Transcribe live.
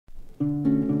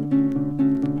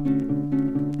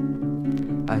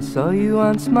I saw you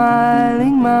on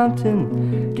Smiling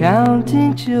Mountain,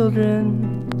 counting children.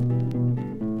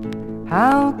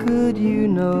 How could you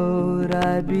know that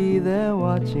I'd be there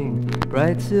watching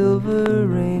bright silver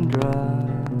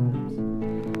raindrops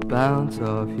bounce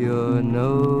off your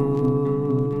nose?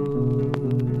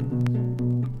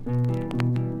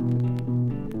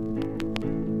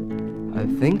 I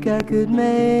think I could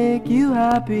make you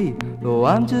happy, though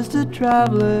I'm just a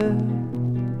traveler.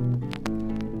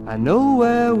 I know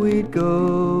where we'd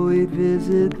go, we'd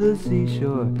visit the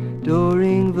seashore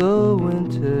during the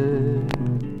winter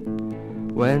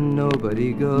when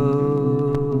nobody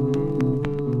goes.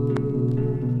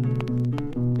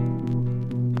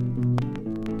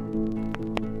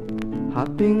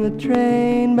 Hopping a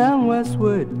train bound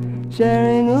westward,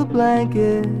 sharing a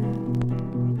blanket.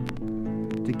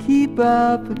 To keep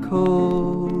out the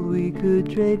cold, we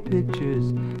could trade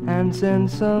pictures and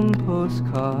send some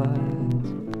postcards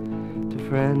to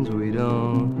friends we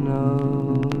don't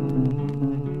know.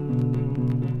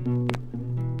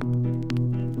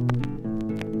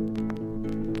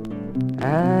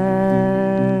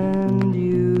 And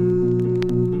you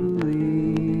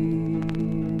leave,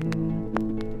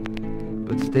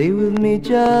 but stay with me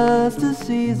just a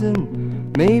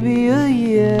season, maybe a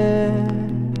year.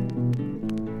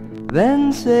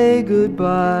 Then say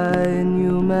goodbye and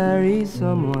you'll marry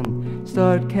someone,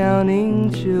 start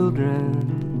counting children.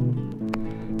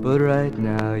 But right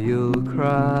now you'll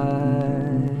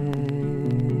cry.